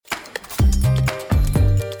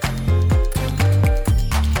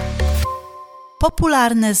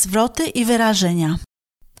Popularne zwroty i wyrażenia.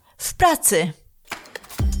 W pracy.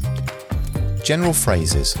 General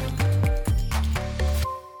phrases.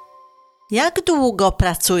 Jak długo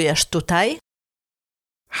pracujesz tutaj?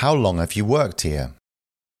 How long have you worked here?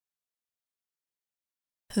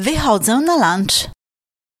 Wychodzę na lunch.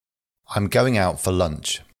 I'm going out for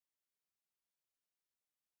lunch.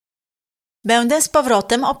 Będę z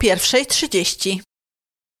powrotem o 1:30.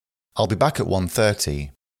 I'll be back at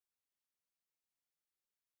 1:30.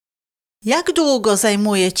 Jak długo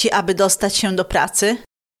zajmuje ci, aby dostać się do pracy?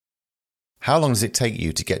 How long does it take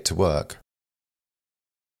you to get to work?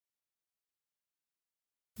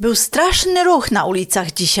 Był straszny ruch na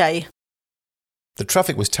ulicach dzisiaj. The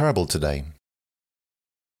traffic was terrible today.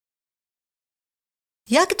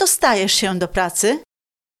 Jak dostajesz się do pracy?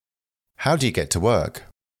 How do you get to work?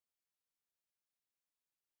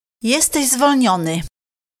 Jesteś zwolniony.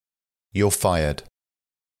 You're fired.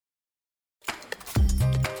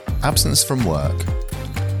 Absence from work.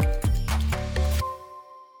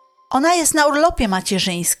 Ona jest na urlopie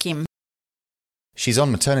macierzyńskim. She's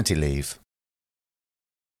on maternity leave.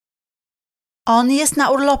 On jest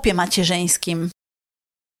na urlopie macierzyńskim.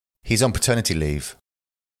 He's on paternity leave.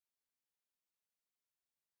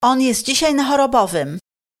 On jest dzisiaj na chorobowym.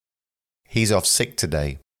 He's off sick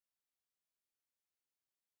today.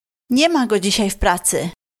 Nie ma go dzisiaj w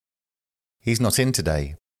pracy. He's not in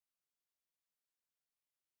today.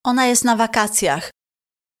 Ona jest na wakacjach.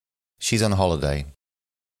 She's on holiday.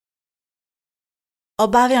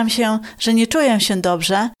 Obawiam się, że nie czuję się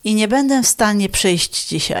dobrze i nie będę w stanie przyjść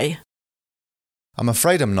dzisiaj. I'm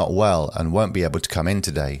afraid I'm not well and won't be able to come in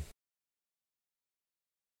today.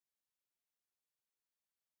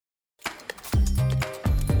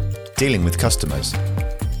 Dealing with customers.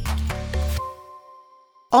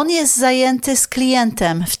 On jest zajęty z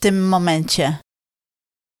klientem w tym momencie.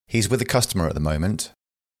 He's with a customer at the moment.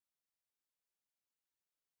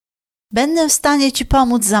 Będę w stanie ci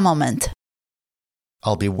pomóc za moment.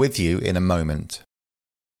 I'll be with you in a moment.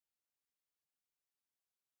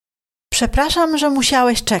 Przepraszam, że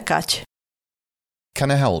musiałeś czekać. Can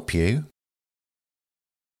I help you?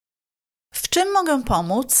 W czym mogę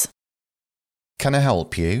pomóc? Can I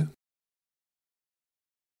help you?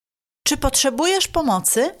 Czy potrzebujesz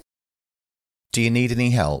pomocy? Do you need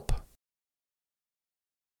any help?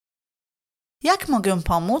 Jak mogę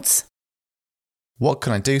pomóc? What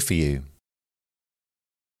can I do for you?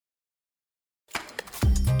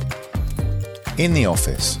 In the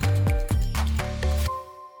office.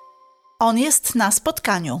 On jest na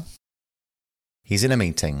spotkaniu. He's in a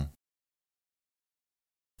meeting.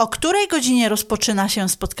 O której godzinie rozpoczyna się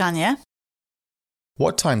spotkanie?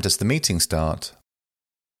 What time does the meeting start?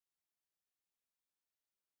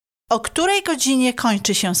 O której godzinie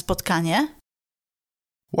kończy się spotkanie?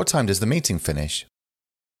 What time does the meeting finish?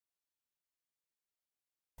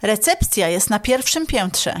 Recepcja jest na pierwszym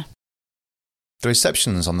piętrze. The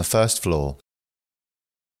reception's on the first floor.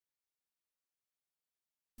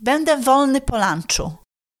 Będę wolny po lunchu.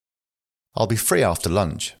 I'll be free after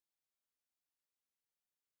lunch.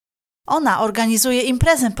 Ona organizuje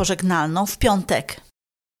imprezę pożegnalną w piątek.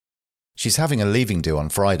 She's having a leaving do on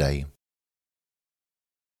Friday.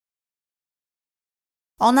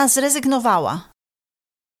 Ona zrezygnowała.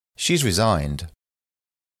 She's resigned.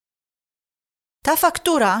 Ta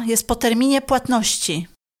faktura jest po terminie płatności.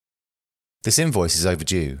 This invoice is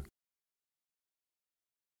overdue.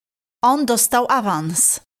 On dostał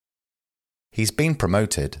awans. He's been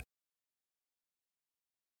promoted.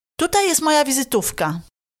 Tutaj jest moja wizytówka.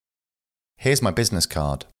 Here's my business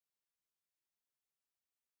card.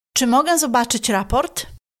 Czy mogę zobaczyć raport?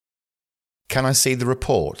 Can I see the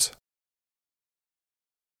report?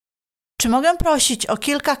 Czy mogę prosić o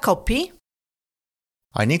kilka kopii?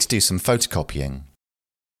 I need to do some photocopying.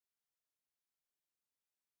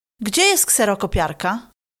 Gdzie jest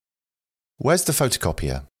kserokopiarka? Where's the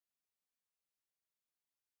photocopier?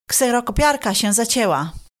 Kserokopiarka się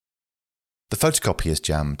zacięła. The photocopy is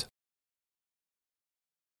jammed.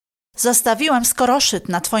 Zostawiłem skoroszyt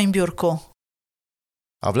na twoim biurku.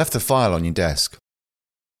 I've left the file on your desk.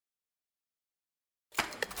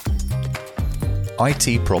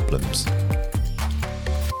 IT problems.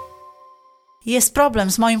 Jest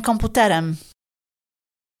problem z moim komputerem.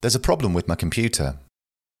 There's a problem with my computer.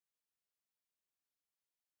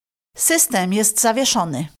 System jest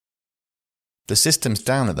zawieszony. The system's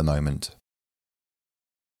down at the moment.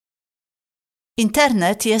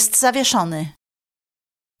 Internet jest zawieszony.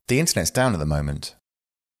 The internet's down at the moment.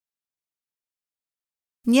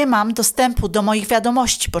 Nie mam dostępu do moich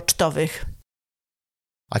wiadomości pocztowych.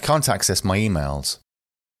 I can't access my emails.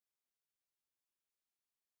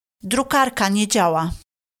 Drukarka nie działa.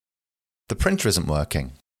 The printer isn't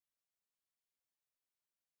working.